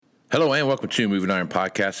Hello and welcome to Moving Iron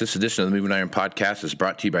Podcast. This edition of the Moving Iron Podcast is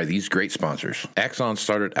brought to you by these great sponsors. Axon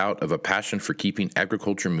started out of a passion for keeping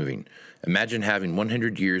agriculture moving. Imagine having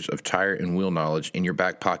 100 years of tire and wheel knowledge in your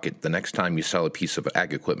back pocket the next time you sell a piece of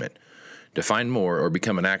ag equipment. To find more or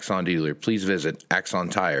become an Axon dealer, please visit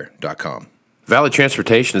axontire.com. Valley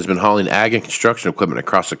Transportation has been hauling ag and construction equipment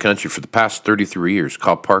across the country for the past 33 years.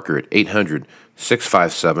 Call Parker at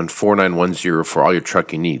 800-657-4910 for all your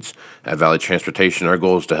trucking needs. At Valley Transportation, our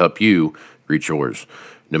goal is to help you reach yours.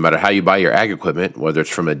 No matter how you buy your ag equipment, whether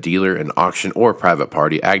it's from a dealer, an auction, or a private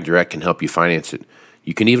party, AgDirect can help you finance it.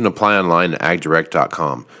 You can even apply online at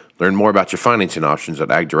agdirect.com. Learn more about your financing options at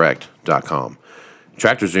agdirect.com.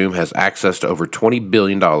 TractorZoom has access to over $20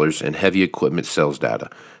 billion in heavy equipment sales data.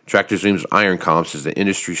 TractorZoom's Iron Comps is the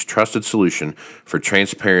industry's trusted solution for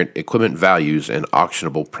transparent equipment values and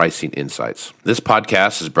auctionable pricing insights. This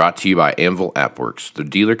podcast is brought to you by Anvil AppWorks. The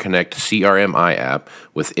Dealer Connect CRMI app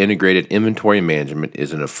with integrated inventory management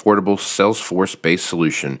is an affordable Salesforce-based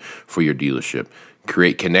solution for your dealership.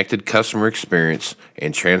 Create connected customer experience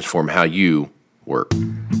and transform how you work.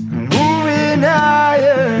 Moving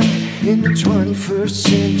higher in the 21st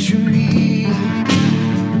century.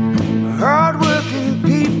 Hard-working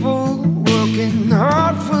people working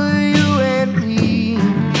hard for you and me.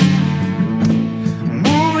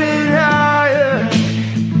 Moving higher,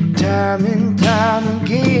 time and time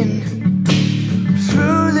again.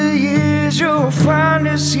 Through the years you'll find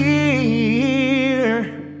us here.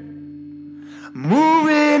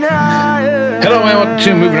 Moving higher. Hello and welcome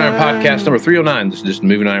to Moving Iron Podcast number 309. This is just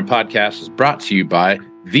Moving Iron Podcast is brought to you by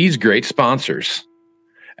these great sponsors.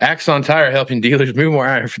 Axon Tire, helping dealers move more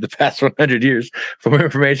iron for the past 100 years. For more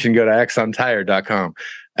information, go to axontire.com.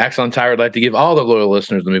 Axon Tire would like to give all the loyal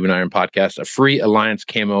listeners of the Moving Iron Podcast a free Alliance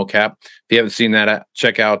camo cap. If you haven't seen that,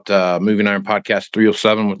 check out Moving Iron Podcast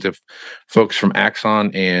 307 with the folks from Axon.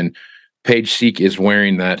 And Paige Seek is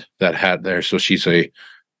wearing that hat there. So she's a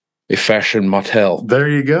fashion model. There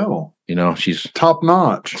you go. You know, she's top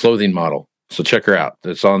notch clothing model. So check her out.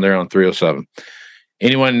 It's on there on 307.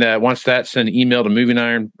 Anyone that wants that, send an email to send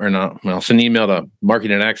an email to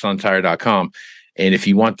marketing@axontire.com. And if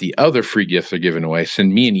you want the other free gifts they're giving away,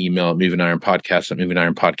 send me an email at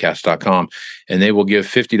movingironpodcast@movingironpodcast.com. And they will give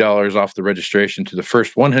 $50 off the registration to the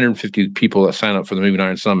first 150 people that sign up for the Moving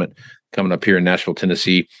Iron Summit coming up here in Nashville,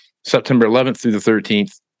 Tennessee, September 11th through the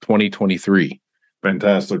 13th, 2023.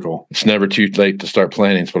 Fantastical. It's never too late to start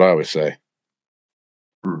planning. It's what I always say.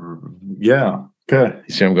 Yeah. Okay.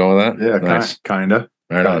 You see where I'm going with that? Yeah. Nice. Kind of.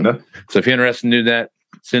 Right on. So if you're interested in doing that,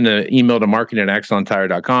 send an email to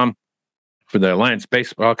marketing@axontire.com for the Alliance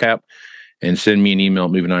baseball cap and send me an email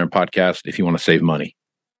at Moving Iron Podcast if you want to save money.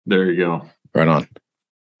 There you go. Right on.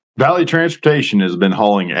 Valley Transportation has been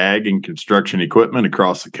hauling ag and construction equipment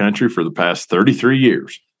across the country for the past 33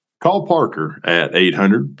 years. Call Parker at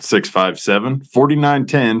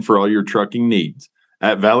 800-657-4910 for all your trucking needs.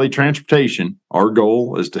 At Valley Transportation, our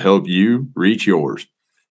goal is to help you reach yours.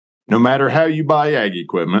 No matter how you buy ag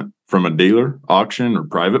equipment, from a dealer, auction, or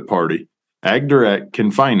private party, AgDirect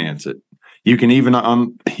can finance it. You can even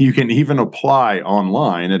apply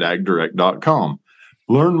online at agdirect.com.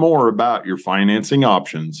 Learn more about your financing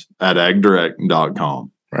options at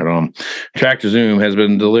agdirect.com. Right on. TractorZoom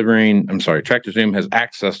has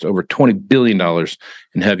access to over $20 billion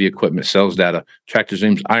in heavy equipment sales data.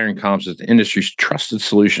 TractorZoom's Iron Comps is the industry's trusted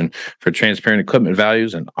solution for transparent equipment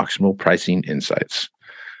values and auctionable pricing insights.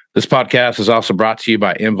 This podcast is also brought to you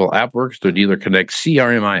by Anvil AppWorks. The Dealer Connect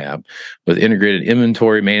CRMI app with integrated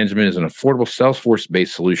inventory management is an affordable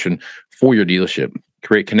Salesforce-based solution for your dealership.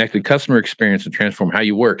 Create connected customer experience and transform how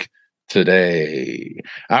you work today.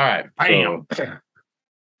 All right. Bam. So,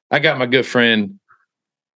 I got my good friend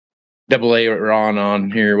Double A Ron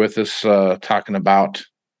on here with us talking about,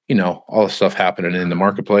 all the stuff happening in the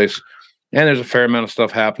marketplace. And there's a fair amount of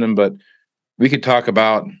stuff happening, but we could talk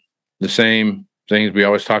about the same things we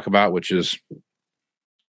always talk about, which is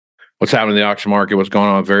what's happening in the auction market, what's going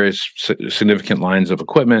on with various significant lines of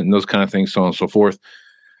equipment and those kind of things, so on and so forth.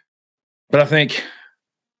 But I think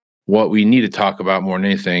what we need to talk about more than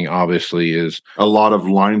anything, obviously, is a lot of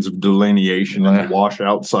lines of delineation in the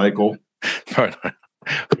washout cycle. We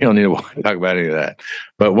don't need to talk about any of that.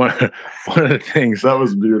 But one of the things that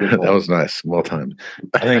was beautiful. That was nice, well timed.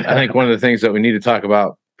 I think one of the things that we need to talk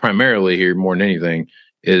about primarily here, more than anything,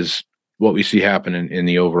 is what we see happening in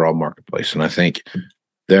the overall marketplace. And I think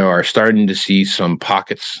there are starting to see some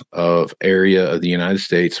pockets of area of the United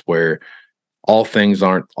States where all things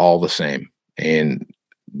aren't all the same. And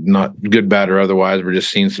not good, bad, or otherwise. We're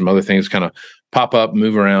just seeing some other things kind of pop up,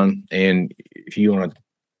 move around. And if you want to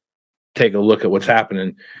take a look at what's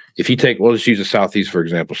happening, if you take, well, let's use the Southeast, for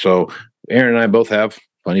example. So Aaron and I both have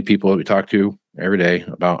plenty of people that we talk to every day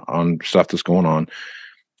about on stuff that's going on.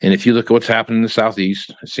 And if you look at what's happening in the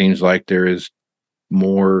Southeast, it seems like there is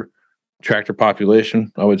more tractor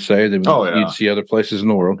population, I would say, than you'd see other places in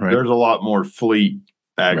the world, right? There's a lot more fleet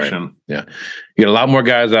action. Right. Yeah. You get a lot more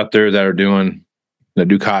guys out there that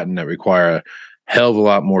do cotton that require a hell of a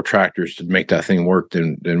lot more tractors to make that thing work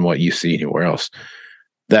than what you see anywhere else.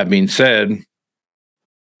 That being said,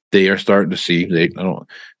 they are starting to see,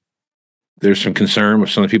 there's some concern with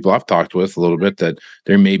some of the people I've talked with a little bit that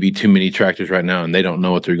there may be too many tractors right now and they don't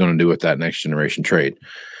know what they're going to do with that next generation trade.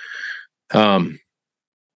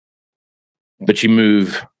 But you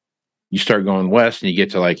start going west and you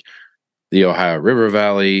get to like the Ohio River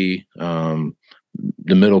Valley, the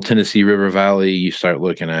Middle Tennessee River Valley. You start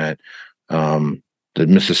looking at the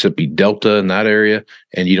Mississippi Delta in that area,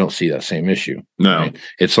 and you don't see that same issue. No, right?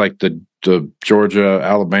 It's like the Georgia,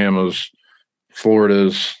 Alabama's,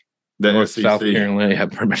 Florida's, North, South Carolina, yeah,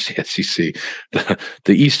 pretty much the SEC,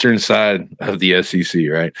 the eastern side of the SEC,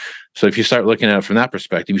 right? So if you start looking at it from that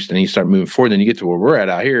perspective, then you start moving forward, then you get to where we're at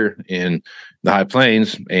out here in the High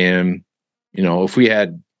Plains, and if we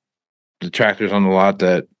had the tractors on the lot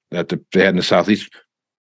that they had in the Southeast,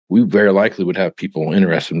 we very likely would have people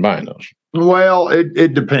interested in buying those. Well,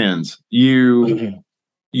 it depends. A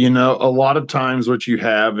lot of times what you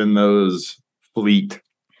have in those fleet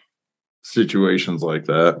situations like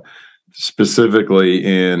that, specifically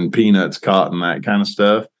in peanuts, cotton, that kind of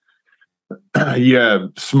stuff, you have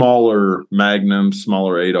smaller Magnums,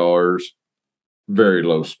 smaller 8Rs, very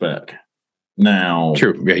low spec. Now,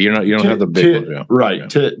 true, yeah, you don't have the big ones, yeah.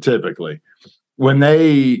 Right? Yeah. Typically, when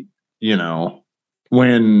they,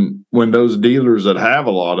 when those dealers that have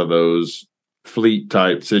a lot of those fleet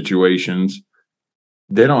type situations,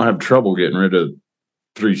 they don't have trouble getting rid of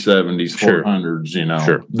 370s, 400s.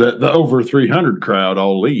 Sure. The over 300 crowd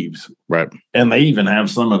all leaves, right? And they even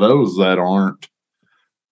have some of those that aren't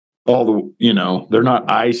all the, they're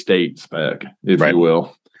not I-state spec, if you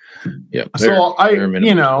will. Yeah. So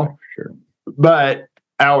sure. But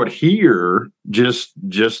out here, just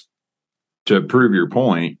to prove your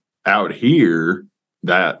point, out here,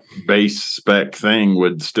 that base spec thing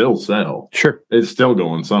would still sell. Sure. It's still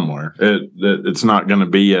going somewhere. It's not going to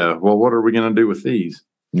be what are we going to do with these?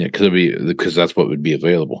 Yeah, because that's what would be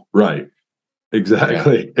available. Right.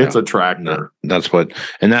 Exactly. Yeah. It's a tractor.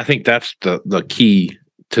 And I think that's the key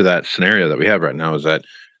to that scenario that we have right now is that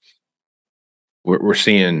we're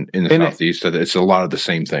seeing in the Southeast that it's a lot of the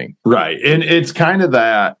same thing. Right. And it's kind of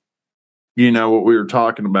that, what we were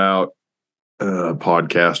talking about a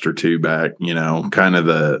podcast or two back, kind of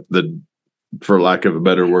the for lack of a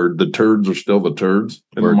better word, the turds are still the turds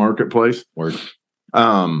in the marketplace. Word.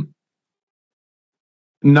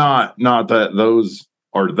 Not that those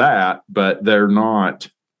are that, but they're not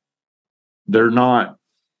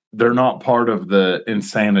part of the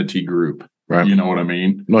insanity group. Right. You know what I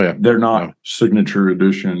mean? Oh yeah. They're not signature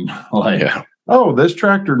edition. This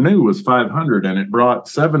tractor new was 500 and it brought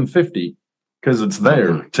 750 because it's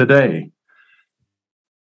there today.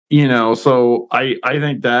 So I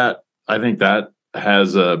think that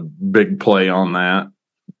has a big play on that.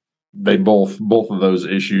 They both of those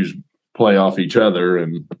issues play off each other,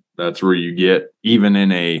 and that's where you get, even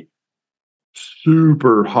in a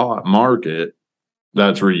super hot market,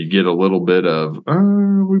 that's where you get a little bit of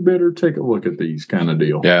we better take a look at these kind of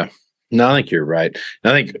deal. Yeah. No, I think you're right. I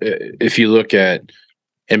think if you look at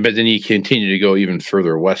but then you continue to go even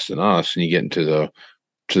further west than us and you get into the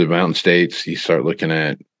mountain states, you start looking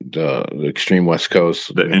at the extreme West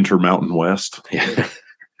Coast, the Intermountain West. Yeah.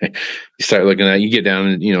 You start looking at, you get down,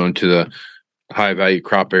 into the high value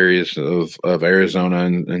crop areas of Arizona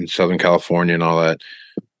and Southern California and all that.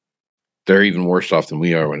 They're even worse off than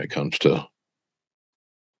we are when it comes to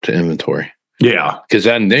inventory. Yeah. Because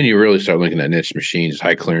then you really start looking at niche machines,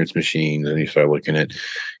 high clearance machines, and you start looking at,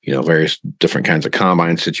 various different kinds of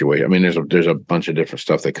combine situations. I mean, there's a bunch of different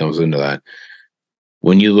stuff that comes into that.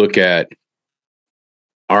 When you look at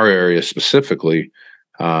our area specifically,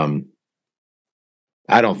 I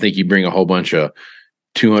don't think you bring a whole bunch of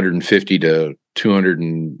 250 to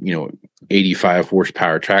 285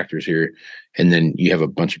 horsepower tractors here, and then you have a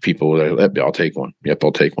bunch of people that I'll take one. Yep,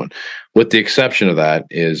 I'll take one. With the exception of that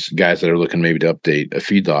is guys that are looking maybe to update a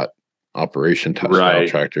feedlot operation type style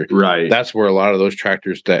tractor. Right. That's where a lot of those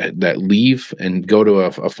tractors that leave and go to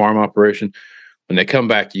a farm operation, when they come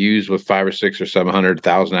back used with 500 or 600 or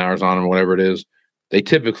 700,000 hours on them, whatever it is, they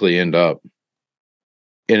typically end up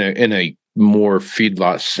in a more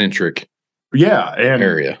feedlot centric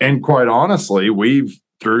area. And quite honestly, we've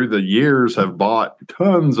through the years have bought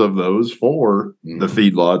tons of those for the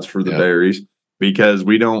feedlots for the dairies because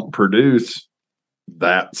we don't produce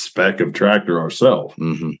that spec of tractor ourselves.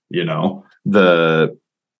 You know, the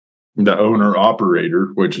owner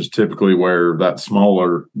operator, which is typically where that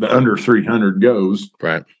smaller, the under 300 goes.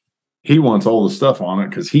 Right. He wants all the stuff on it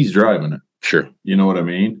because he's driving it. Sure. You know what I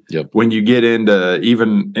mean? Yep. When you get into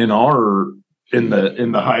even in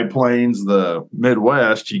the high plains, the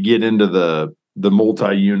Midwest, you get into the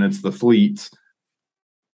multi-units, the fleets.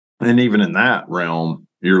 And even in that realm,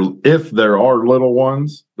 if there are little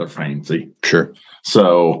ones, they're fancy. Sure.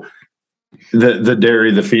 So the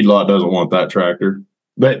dairy, the feedlot doesn't want that tractor.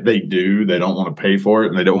 But they do. They don't want to pay for it,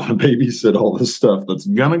 and they don't want to babysit all this stuff that's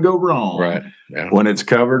gonna go wrong when it's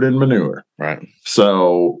covered in manure. Right.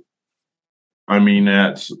 So, I mean,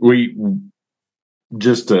 that's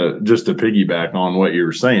just to piggyback on what you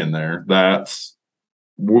were saying there. That's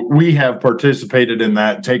we have participated in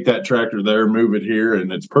that. Take that tractor there, move it here,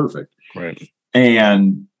 and it's perfect. Right.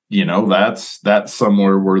 And you know that's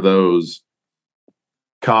somewhere where those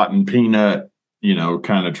cotton peanut,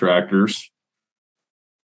 kind of tractors,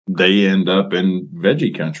 they end up in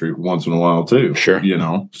veggie country once in a while too. Sure.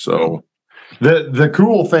 So the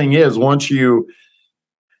cool thing is once in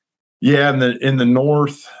the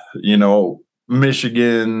north,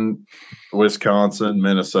 Michigan, Wisconsin,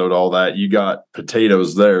 Minnesota, all that, you got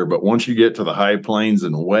potatoes there. But once you get to the high plains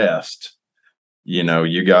and west, you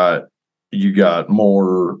got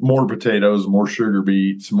more potatoes, more sugar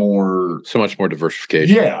beets, so much more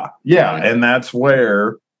diversification. Yeah. And that's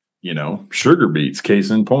where, sugar beets,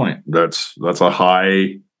 case in point. That's a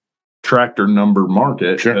high tractor number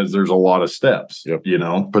market because there's a lot of steps. Yep.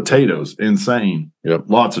 Potatoes, insane. Yep.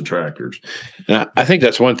 Lots of tractors. And I think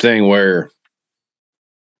that's one thing where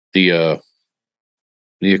the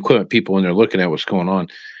equipment people, when they're looking at what's going on,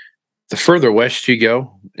 the further west you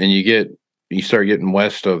go and you start getting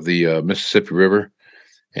west of the Mississippi River,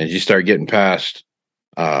 and you start getting past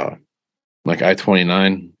like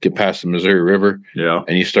I-29, get past the Missouri River,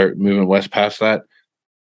 and you start moving west past that,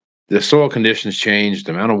 the soil conditions change,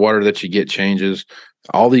 the amount of water that you get changes,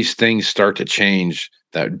 all these things start to change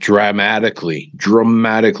that dramatically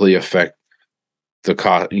affect the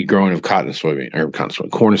growing of corn and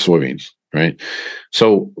soybeans, right?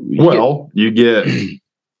 So, you get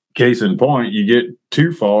case in point, you get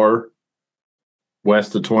too far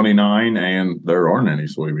west of 29 and there aren't any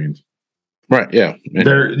soybeans. Right. Yeah.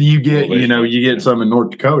 There you get some in North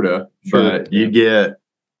Dakota, but you get,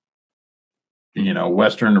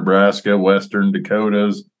 western Nebraska, western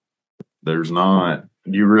Dakotas. There's not.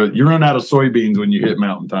 You run out of soybeans when you hit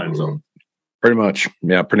mountain time zone. Pretty much.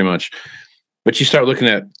 Yeah, pretty much. But you start looking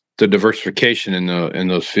at the diversification in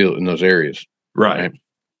those areas. Right.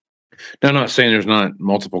 Now, I'm not saying there's not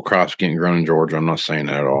multiple crops getting grown in Georgia. I'm not saying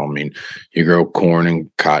that at all. I mean, you grow corn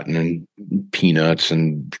and cotton and peanuts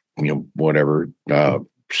and whatever,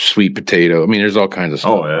 sweet potato. I mean, there's all kinds of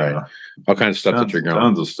stuff. Oh, yeah. Right? All kinds of stuff that you're growing.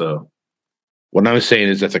 Tons of stuff. What I was saying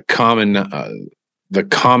is that the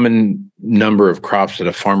common number of crops that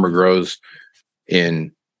a farmer grows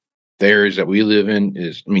in the areas that we live in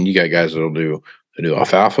is, I mean, you got guys that'll do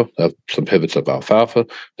alfalfa, some pivots of alfalfa.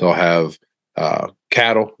 They'll have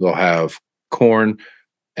cattle, they'll have corn,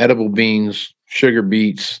 edible beans, sugar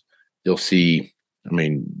beets. You'll see, I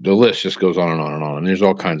mean, the list just goes on and on and on. And there's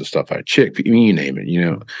all kinds of stuff like chickpea, you name it,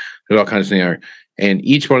 there's all kinds of things there. And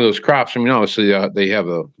each one of those crops, I mean, obviously they have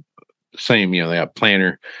the same, they have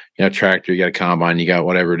planter, you got a tractor, you got a combine, you got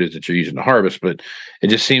whatever it is that you're using to harvest. But it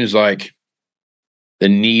just seems like the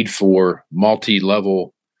need for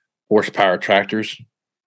multi-level horsepower tractors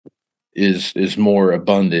is more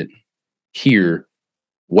abundant here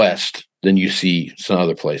west than you see some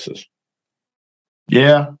other places.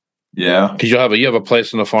 Yeah. Because you have a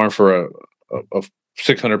place on the farm for a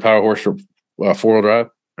 600 power horse four-wheel drive.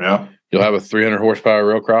 Yeah. You'll have a 300 horsepower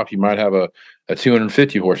row crop. You might have a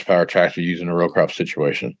 250 horsepower tractor using a row crop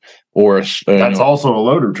situation, or that's also a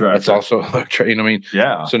loader tractor. That's also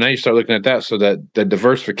Yeah. So now you start looking at that. So that the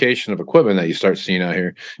diversification of equipment that you start seeing out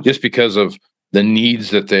here, just because of the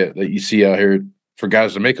needs that you see out here for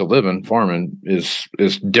guys to make a living farming is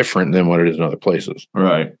different than what it is in other places.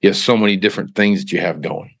 Right. You have so many different things that you have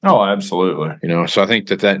going. Oh, absolutely. So I think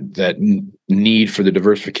that need for the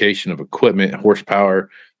diversification of equipment, horsepower,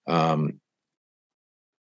 I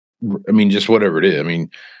mean, just whatever it is. I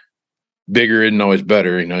mean, bigger isn't always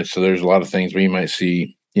better, so there's a lot of things where you might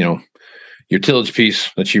see, your tillage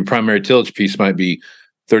piece, your primary tillage piece might be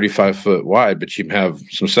 35 foot wide, but you have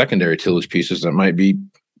some secondary tillage pieces that might be,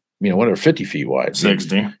 50 feet wide,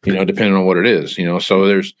 60, depending on what it is, so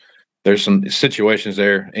there's some situations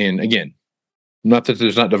there. And again, Not that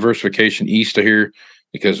there's not diversification east of here,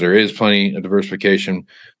 because there is plenty of diversification,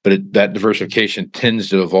 but that diversification tends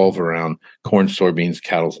to evolve around corn, soybeans,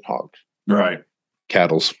 cattle, and hogs. Right.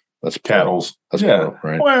 Cattle's. That's Cattle's. That's plural,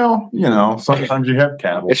 right? Well, sometimes you have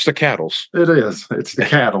cattle. It's the cattle's. It is. It's the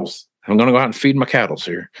cattle's. I'm going to go out and feed my cattle's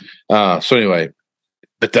here. So anyway,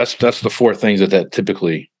 but that's the four things that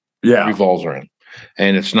typically revolves around,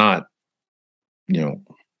 and it's not,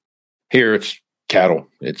 here it's cattle.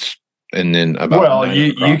 And then about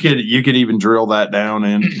you could even drill that down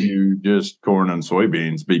into just corn and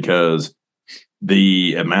soybeans, because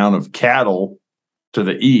the amount of cattle to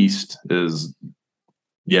the east is,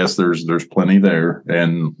 yes, there's plenty there,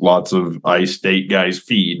 and lots of I-state guys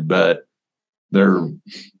feed, but they're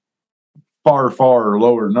far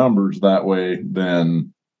lower numbers that way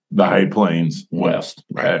than the high plains west,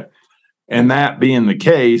 right? And that being the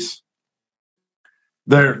case,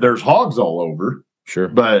 there's hogs all over, sure,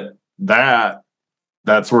 but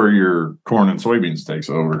that's where your corn and soybeans takes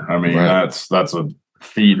over. I mean, that's a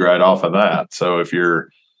feed right off of that. So if your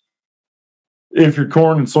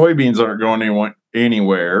corn and soybeans aren't going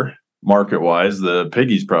anywhere market wise, the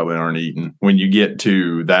piggies probably aren't eating when you get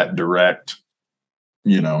to that direct,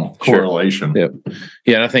 correlation. Yep.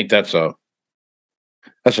 Yeah, and I think so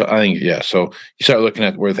you start looking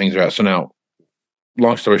at where things are at. So now,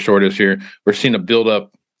 long story short is here, we're seeing a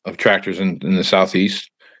buildup of tractors in the southeast,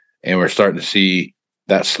 and we're starting to see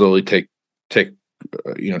that slowly tick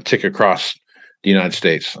across the United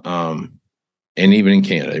States. And even in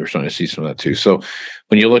Canada, we're starting to see some of that too. So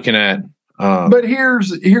when you're looking at, but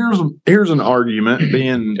here's an argument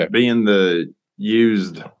being the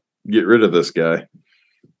used, get rid of this guy.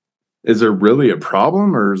 Is there really a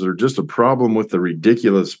problem, or is there just a problem with the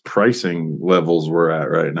ridiculous pricing levels we're at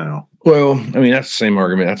right now? Well, I mean, that's the same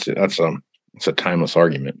argument. It's a timeless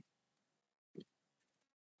argument.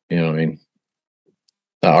 You know what I mean?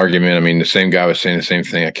 The argument, I mean, the same guy was saying the same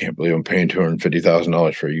thing. I can't believe I'm paying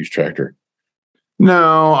 $250,000 for a used tractor.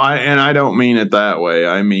 No, I don't mean it that way.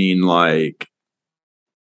 I mean, like,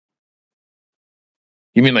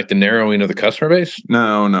 you mean like the narrowing of the customer base?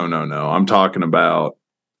 No. I'm talking about,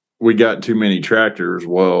 we got too many tractors.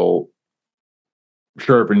 Well,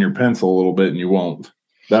 sharpen your pencil a little bit and you won't.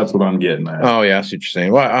 That's what I'm getting at. Oh yeah, I see what you're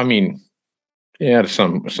saying. Well, I mean, yeah, to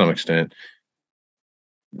some extent.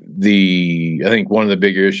 I think one of the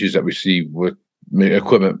bigger issues that we see with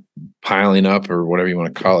equipment piling up, or whatever you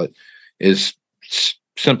want to call it, is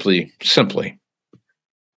simply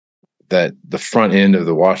that the front end of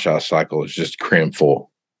the washout cycle is just crammed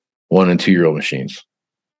full, 1 and 2 year old machines.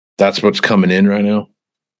 That's what's coming in right now.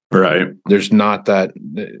 Right. There's not that,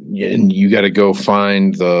 and you got to go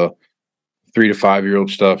find the 3 to 5 year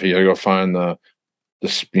old stuff. You got to go find the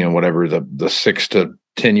 6 to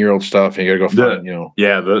 10 year old stuff. And you got to go find,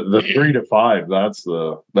 the 3 to 5. That's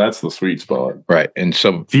the sweet spot. Right. And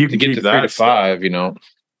so if you to get to 3 to 5, to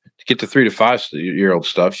get to 3 to 5 year old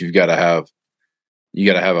stuff, you've got to have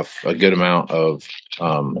a good amount of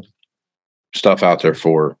stuff out there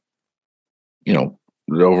for, the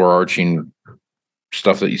overarching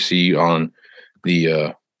stuff that you see on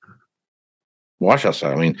the washout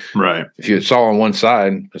side. I mean, right. If it's all on one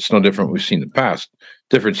side, it's no different we've seen in the past.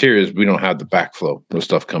 Difference here is we don't have the backflow of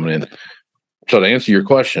stuff coming in. So to answer your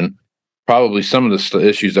question, probably some of the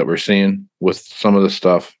issues that we're seeing with some of the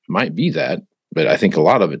stuff might be that, but I think a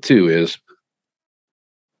lot of it too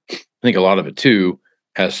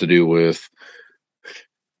has to do with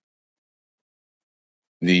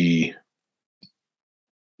the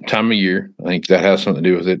time of year. I think that has something to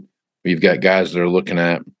do with it. We've got guys that are looking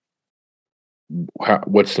at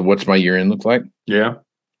what's my year end look like. Yeah.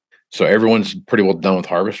 So everyone's pretty well done with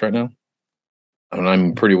harvest right now. And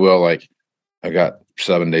I'm pretty well, like, I got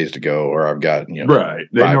 7 days to go, or I've got, right.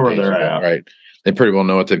 They know where they're at. Right. They pretty well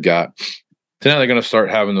know what they've got. So now they're going to start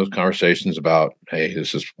having those conversations about, hey,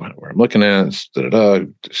 this is where I'm looking at,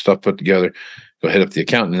 stuff put together, go hit up the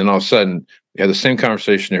accountant. And then all of a sudden, we have the same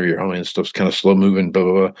conversation every year. Oh, man, stuff's kind of slow moving, blah,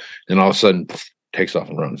 blah, blah. And all of a sudden, takes off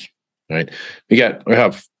and runs. Right. We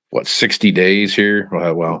have 60 days here?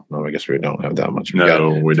 Well, no, I guess we don't have that much. We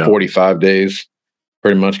got 45 days,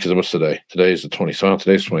 pretty much, because what's today? Today's the 20th. So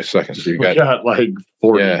today's 22nd. So you got like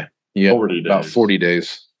 40. Yeah, 40 days. About 40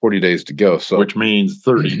 days. 40 days to go. So which means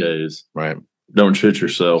 30 days. Right. Don't shit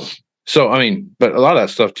yourself. So I mean, but a lot of that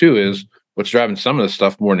stuff too is what's driving some of the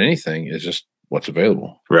stuff more than anything is just what's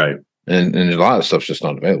available. Right. And a lot of stuff's just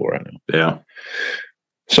not available right now. Yeah.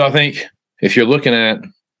 So I think if you're looking at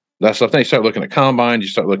that stuff, then you start looking at combines, you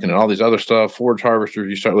start looking at all these other stuff, forage harvesters,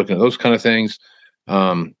 you start looking at those kind of things.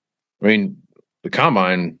 I mean, the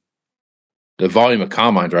volume of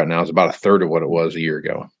combines right now is about a third of what it was a year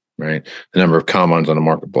ago, right? The number of combines on the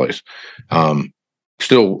marketplace.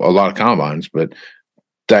 Still a lot of combines, but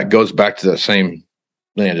that goes back to that same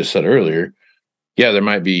thing I just said earlier. Yeah, there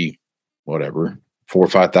might be whatever 4,000 or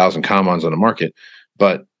 5,000 combines on the market,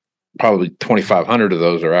 but probably 2,500 of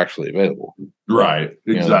those are actually available. Right.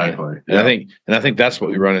 Exactly. I mean? And I think that's what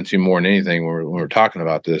we run into more than anything when we're talking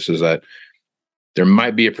about this, is that there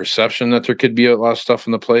might be a perception that there could be a lot of stuff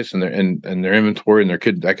in the place and their inventory, and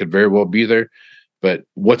that could very well be there. But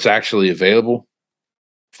what's actually available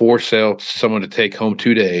for sale, someone to take home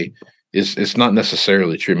today, it's not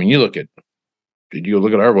necessarily true. I mean, you look at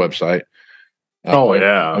our website. Oh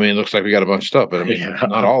yeah. I mean, it looks like we got a bunch of stuff, but I mean,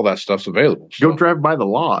 not all that stuff's available. So, go drive by the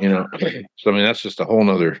lot. So I mean, that's just a whole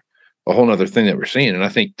nother thing that we're seeing, and I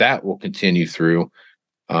think that will continue through.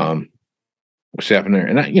 What's happening there,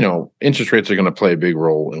 and that, interest rates are going to play a big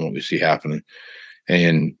role in what we see happening,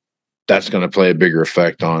 and that's going to play a bigger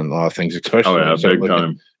effect on a lot of things, especially big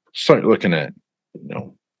time. Start looking at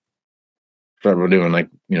start doing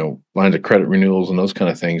lines of credit renewals and those kind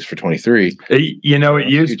of things for 23. It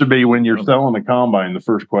used to be when you're selling a combine, the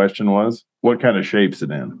first question was, what kind of shape's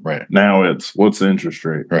it in? Right. Now it's, what's the interest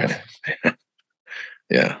rate? Right.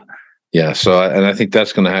 Yeah. So, and I think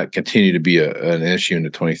that's going to continue to be an issue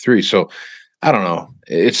into 23. So I don't know.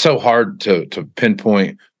 It's so hard to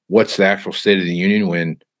pinpoint what's the actual state of the union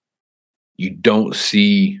when you don't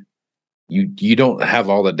see, you don't have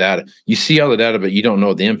all the data. You see all the data, but you don't know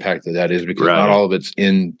what the impact of that is, because not all of it's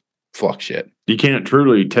in flux yet. You can't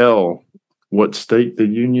truly tell what state the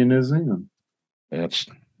union is in. That's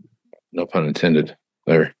no pun intended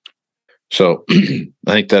there. So I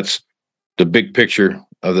think that's the big picture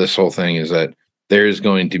of this whole thing, is that there is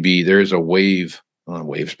a wave.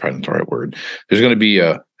 Wave's probably not the right word. There's going to be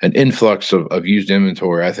an influx of used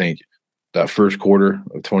inventory, I think, that first quarter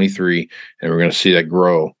of 23, and we're going to see that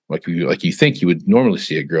grow like you think you would normally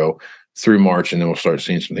see it grow through March, and then we'll start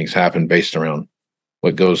seeing some things happen based around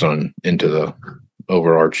what goes on into the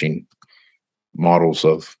overarching models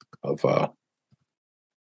of the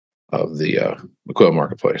equipment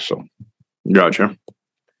marketplace. So, gotcha.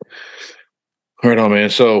 Right on, man.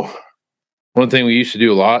 So, one thing we used to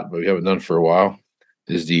do a lot, but we haven't done for a while,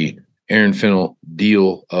 is the Aaron Fintel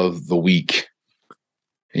deal of the week.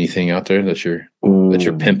 Anything out there that you're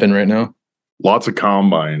pimping right now? Lots of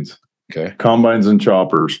combines. Okay. Combines and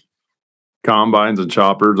choppers. I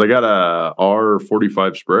got a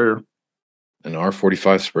R45 sprayer. An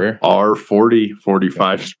R45 sprayer?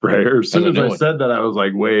 R45 sprayer. As soon as I said that, I was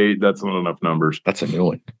like, wait, that's not enough numbers. That's a new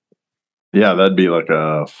one. Yeah, that'd be like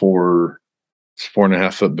a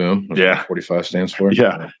 4.5 foot boom. Yeah. 45 stands for.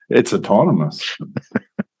 Yeah. It's autonomous.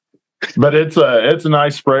 But it's a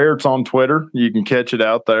nice sprayer. It's on Twitter. You can catch it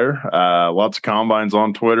out there. Lots of combines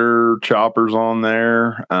on Twitter, choppers on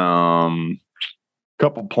there,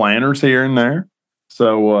 couple planters here and there.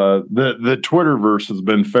 So the Twitterverse has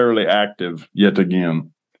been fairly active yet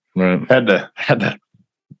again. Right. Had to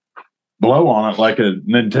blow on it like a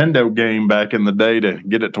Nintendo game back in the day to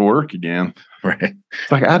get it to work again. Right.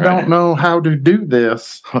 It's like, I don't know how to do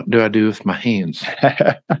this. What do I do with my hands?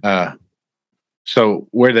 So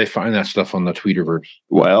where do they find that stuff on the Twitterverse?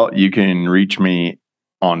 Well, you can reach me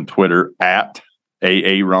on Twitter at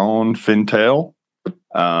Aaron Fintel.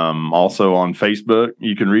 Also on Facebook,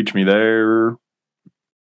 you can reach me there.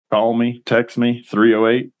 Call me, text me,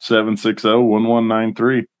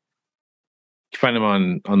 308-760-1193. You find them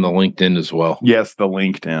on the LinkedIn as well. Yes, the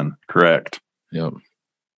LinkedIn. Correct. Yep.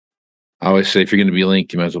 I always say, if you're going to be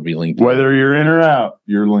linked, you might as well be linked. Whether you're in or out,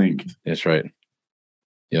 you're linked. That's right.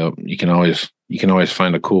 Yep. You can always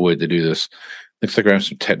find a cool way to do this. Looks like we're having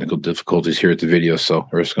some technical difficulties here at the video, so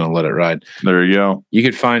we're just going to let it ride. There you go. You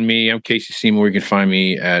can find me. I'm Casey Seymour. You can find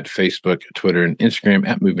me at Facebook, Twitter, and Instagram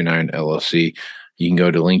at Moving Iron LLC. You can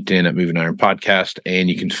go to LinkedIn at Moving Iron Podcast, and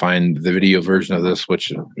you can find the video version of this,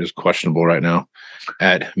 which is questionable right now,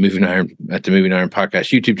 at the Moving Iron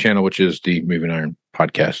Podcast YouTube channel, which is the Moving Iron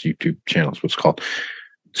Podcast YouTube channel is what's called.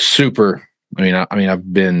 Super. I mean,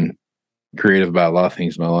 I've been creative about a lot of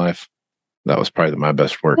things in my life. That was probably my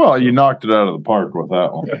best work. Well, you knocked it out of the park with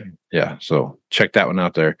that one. Yeah. So check that one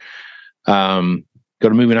out there. Go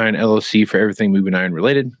to Moving Iron LLC for everything Moving Iron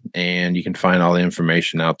related, and you can find all the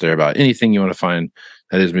information out there about anything you want to find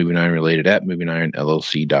that is Moving Iron related at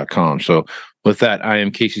movingironllc.com. So with that, I am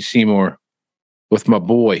Casey Seymour with my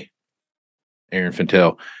boy, Aaron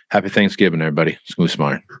Fintel. Happy Thanksgiving, everybody. Smooth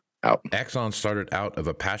Smart out. Axon started out of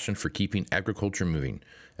a passion for keeping agriculture moving.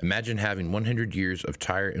 Imagine having 100 years of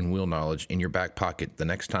tire and wheel knowledge in your back pocket the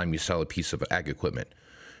next time you sell a piece of ag equipment.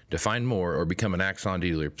 To find more or become an Axon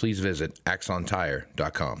dealer, please visit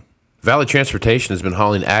axontire.com. Valley Transportation has been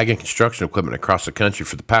hauling ag and construction equipment across the country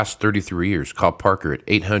for the past 33 years. Call Parker at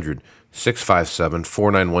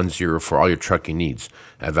 800-657-4910 for all your trucking needs.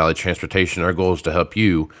 At Valley Transportation, our goal is to help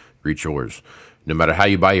you reach yours. No matter how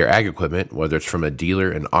you buy your ag equipment, whether it's from a dealer,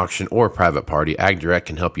 an auction, or a private party, AgDirect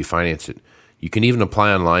can help you finance it. You can even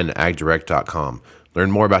apply online at agdirect.com. Learn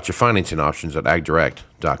more about your financing options at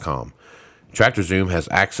agdirect.com. TractorZoom has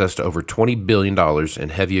access to over $20 billion in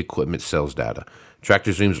heavy equipment sales data.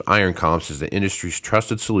 TractorZoom's Iron Comps is the industry's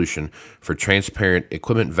trusted solution for transparent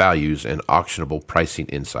equipment values and auctionable pricing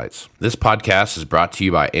insights. This podcast is brought to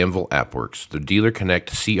you by Anvil AppWorks. The Dealer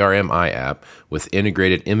Connect CRMI app with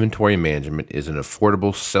integrated inventory management is an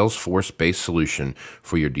affordable Salesforce-based solution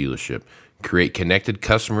for your dealership. Create connected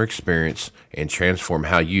customer experience and transform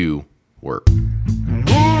how you work.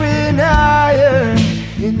 Moving higher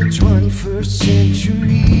in the 21st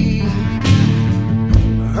century.